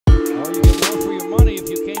Well, you get more for your money if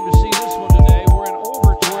you came to see this one today. We're in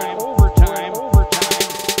overtime.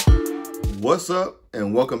 What's up,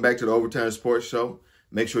 and welcome back to the Overtime Sports Show.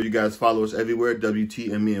 Make sure you guys follow us everywhere,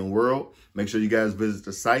 WTMN World. Make sure you guys visit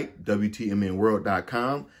the site,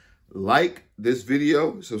 WTMNworld.com. Like this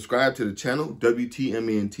video, subscribe to the channel,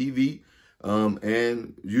 WTMNtv,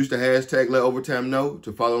 and use the hashtag #LetOvertimeKnow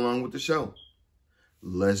to follow along with the show.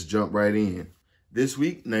 Let's jump right in. This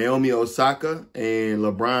week, Naomi Osaka and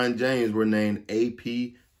LeBron James were named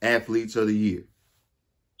AP Athletes of the Year.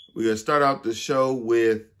 We're going to start out the show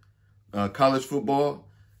with college football.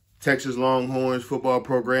 Texas Longhorns football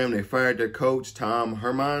program, they fired their coach, Tom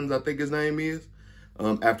Hermans, I think his name is,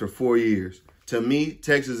 after 4 years. To me,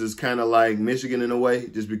 Texas is kind of like Michigan in a way,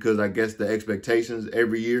 just because I guess the expectations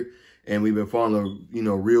every year, and we've been falling,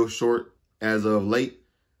 real short as of late.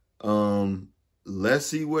 Let's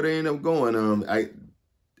see where they end up going.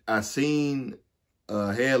 I seen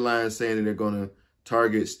a headline saying that they're going to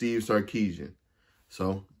target Steve Sarkisian.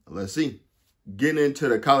 So let's see. Getting into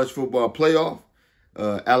the college football playoff,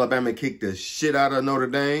 Alabama kicked the shit out of Notre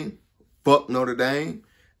Dame. Fuck Notre Dame.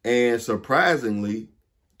 And surprisingly,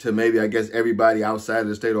 to maybe, I guess, everybody outside of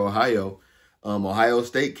the state of Ohio, Ohio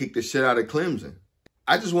State kicked the shit out of Clemson.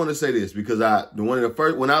 I just want to say this because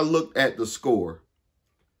when I looked at the score,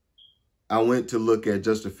 I went to look at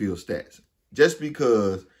Justin Fields' stats. Just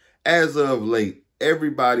because, as of late,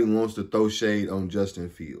 everybody wants to throw shade on Justin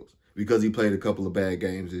Fields because he played a couple of bad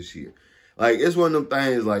games this year. Like, it's one of them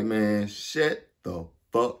things like, man, shut the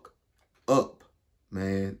fuck up,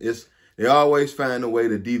 man. They always find a way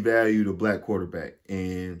to devalue the black quarterback,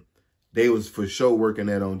 and they was for sure working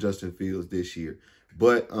that on Justin Fields this year.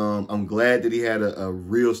 But I'm glad that he had a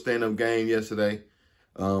real stand-up game yesterday.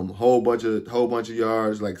 Whole bunch of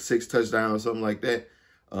yards, like 6 touchdowns, something like that.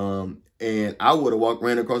 And I would have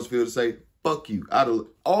ran across the field to say, fuck you. Out of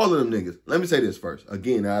all of them niggas. Let me say this first.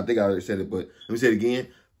 Again, I think I already said it, but let me say it again.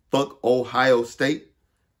 Fuck Ohio State.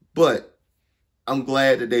 But I'm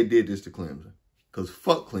glad that they did this to Clemson. Because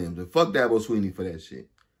fuck Clemson. Fuck Dabo Swinney for that shit.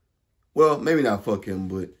 Well, maybe not fuck him,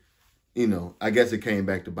 but, I guess it came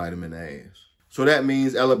back to bite him in the ass. So that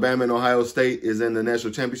means Alabama and Ohio State is in the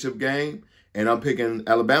national championship game. And I'm picking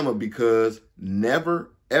Alabama because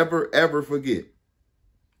never, ever, ever forget.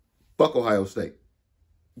 Fuck Ohio State.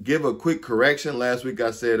 Give a quick correction. Last week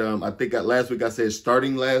I said,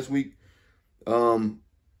 starting last week,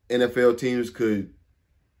 NFL teams could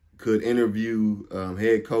interview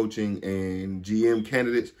head coaching and GM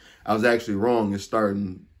candidates. I was actually wrong. It's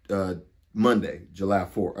starting Monday, July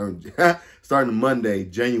 4th. Starting Monday,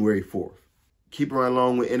 January 4th. Keep right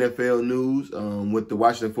along with NFL news. With the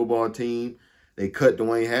Washington football team, they cut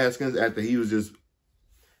Dwayne Haskins after he was just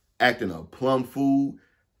acting a plum fool.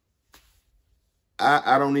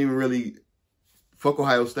 I don't even really fuck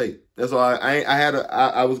Ohio State. That's all.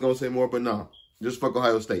 I was gonna say more, but no, just fuck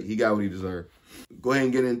Ohio State. He got what he deserved. Go ahead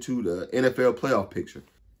and get into the NFL playoff picture.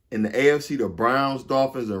 In the AFC, the Browns,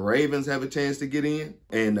 Dolphins, and Ravens have a chance to get in,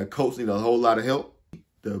 and the Colts need a whole lot of help.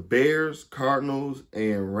 The Bears, Cardinals,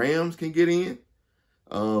 and Rams can get in.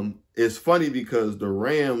 It's funny because the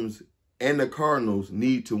Rams and the Cardinals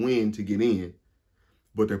need to win to get in,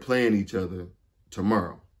 but they're playing each other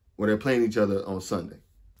tomorrow. Well, they're playing each other on Sunday.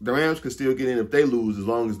 The Rams can still get in if they lose as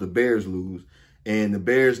long as the Bears lose, and the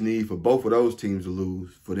Bears need for both of those teams to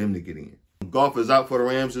lose for them to get in. Golf is out for the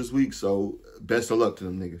Rams this week, so best of luck to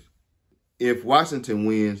them niggas. If Washington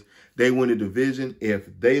wins, they win the division. If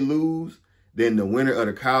they lose, then the winner of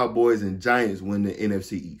the Cowboys and Giants win the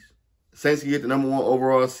NFC East. Saints can get the #1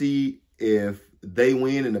 overall seed if they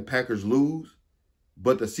win and the Packers lose,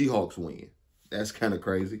 but the Seahawks win. That's kind of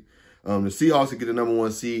crazy. The Seahawks can get the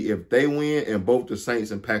 #1 seed if they win and both the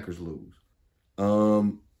Saints and Packers lose.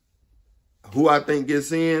 Who I think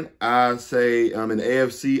gets in, I say in the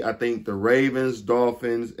AFC, I think the Ravens,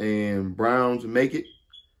 Dolphins, and Browns make it.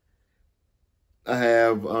 I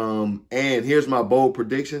have, and here's my bold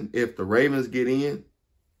prediction. If the Ravens get in,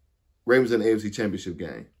 Ravens in the AFC Championship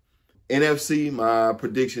game. NFC, my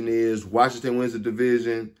prediction is Washington wins the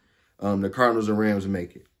division. The Cardinals and Rams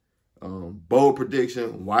make it. Bold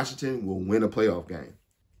prediction, Washington will win a playoff game.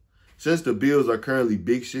 Since the Bills are currently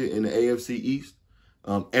big shit in the AFC East,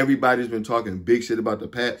 everybody's been talking big shit about the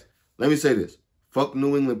Pats. Let me say this. Fuck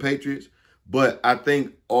New England Patriots. But I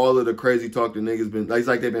think all of the crazy talk the niggas been, it's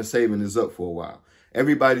like they've been saving this up for a while.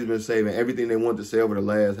 Everybody's been saving everything they want to say over the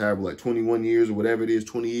last, 21 years or whatever it is,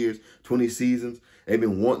 20 years, 20 seasons. They've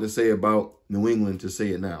been wanting to say about New England to say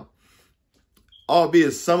it now.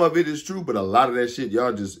 Albeit some of it is true, but a lot of that shit,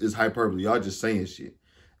 y'all just is hyperbole. Y'all just saying shit.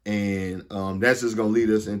 And that's just going to lead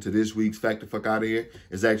us into this week's Fact the Fuck Out of Here.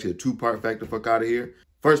 It's actually a two-part Fact the Fuck Out of Here.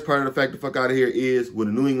 First part of the fact the fuck out of here is, will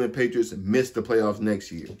the New England Patriots miss the playoffs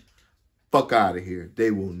next year? Fuck out of here.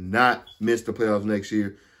 They will not miss the playoffs next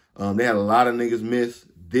year. They had a lot of niggas miss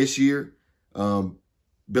this year.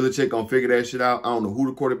 Belichick gonna figure that shit out. I don't know who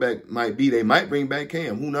the quarterback might be. They might bring back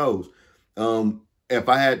Cam. Who knows? If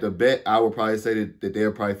I had to bet, I would probably say that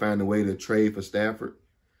they'll probably find a way to trade for Stafford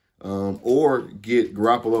or get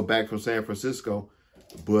Garoppolo back from San Francisco.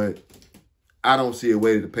 But I don't see a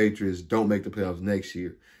way that the Patriots don't make the playoffs next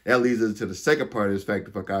year. That leads us to the second part of this fact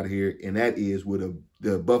the fuck out of here, and that is, will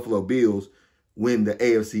the Buffalo Bills win the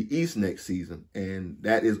AFC East next season? And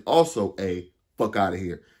that is also a fuck out of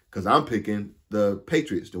here, because I'm picking the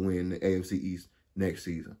Patriots to win the AFC East next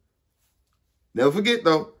season. Never forget,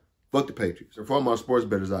 though, fuck the Patriots. For all my sports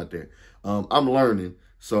bettors out there, I'm learning.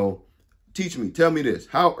 So teach me, tell me this.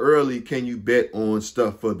 How early can you bet on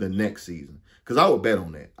stuff for the next season? Because I would bet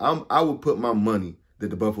on that. I would put my money that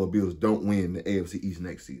the Buffalo Bills don't win the AFC East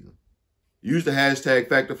next season. Use the hashtag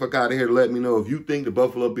 #FactTheFuck out of here to let me know if you think the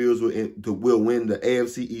Buffalo Bills will win the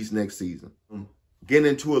AFC East next season. Getting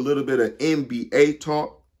into a little bit of NBA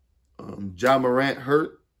talk. Ja Morant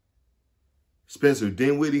hurt. Spencer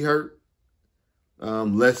Dinwiddie hurt.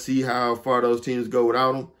 Let's see how far those teams go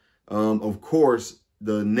without him. Of course,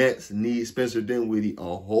 the Nets need Spencer Dinwiddie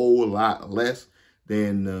a whole lot less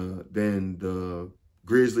than the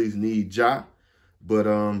Grizzlies need Ja. But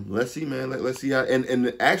let's see, man. Let's see how.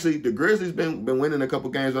 And actually, the Grizzlies been winning a couple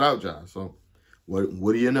games without Ja. So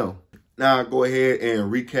what do you know? Now I'll go ahead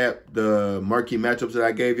and recap the marquee matchups that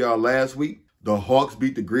I gave y'all last week. The Hawks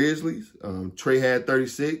beat the Grizzlies. Trey had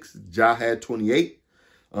 36. Ja had 28.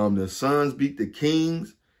 The Suns beat the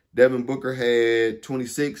Kings. Devin Booker had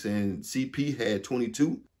 26 and CP had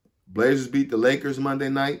 22. Blazers beat the Lakers Monday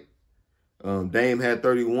night. Dame had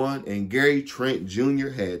 31 and Gary Trent Jr.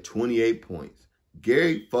 had 28 points.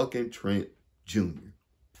 Gary fucking Trent Jr.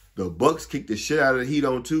 The Bucks kicked the shit out of the Heat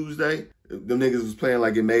on Tuesday. Them niggas was playing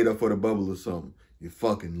like it made up for the bubble or something. You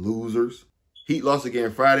fucking losers. Heat lost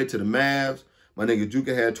again Friday to the Mavs. My nigga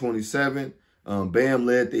Juka had 27. Bam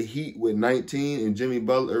led the Heat with 19, and Jimmy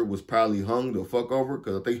Butler was probably hung the fuck over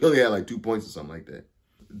because I think he only had like 2 points or something like that.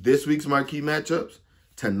 This week's marquee matchups.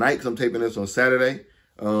 Tonight, because I'm taping this on Saturday,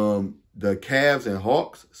 the Cavs and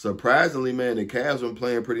Hawks. Surprisingly, man, the Cavs been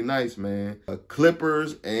playing pretty nice, man.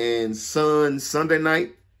 Clippers and Suns Sunday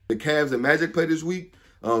night. The Cavs and Magic play this week.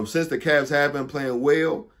 Since the Cavs have been playing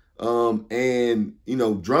well, and you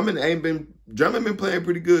know, Drummond been playing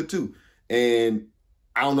pretty good too. And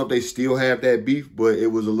I don't know if they still have that beef, but it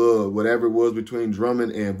was a little whatever it was between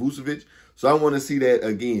Drummond and Vucevic. So I want to see that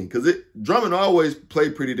again, because Drummond always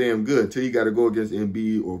played pretty damn good until you got to go against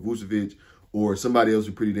Embiid or Vucevic or somebody else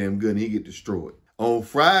who's pretty damn good, and he get destroyed. On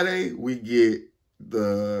Friday, we get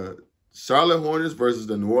the Charlotte Hornets versus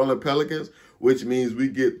the New Orleans Pelicans, which means we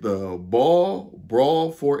get the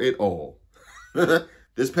brawl for it all.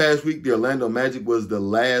 This past week, the Orlando Magic was the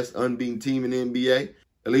last unbeaten team in the NBA.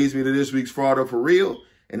 It leads me to this week's fraud or for real,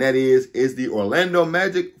 and that is the Orlando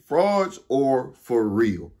Magic frauds or for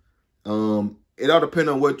real? It all depends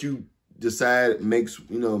on what you decide makes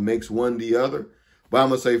one the other. But I'm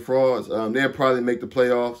gonna say frauds. They'll probably make the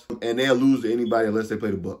playoffs, and they'll lose to anybody unless they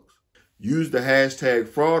play the Bucks. Use the hashtag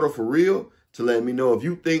fraud or for real to let me know if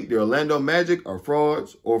you think the Orlando Magic are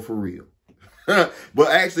frauds or for real.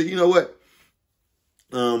 But actually, you know what?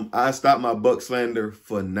 I stopped my Buck slander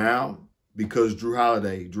for now because Drew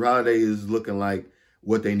Holiday is looking like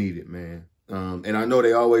what they needed, man. And I know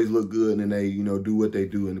they always look good and they, do what they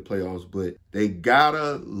do in the playoffs, but they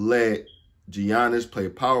gotta let Giannis play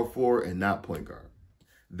power forward and not point guard.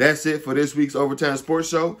 That's it for this week's Overtime Sports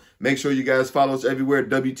Show. Make sure you guys follow us everywhere at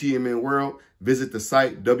WTMN World. Visit the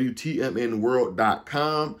site,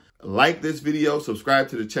 WTMNworld.com. Like this video, subscribe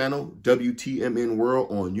to the channel, WTMN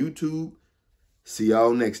World on YouTube. See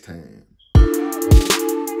y'all next time.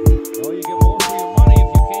 Oh, you get more.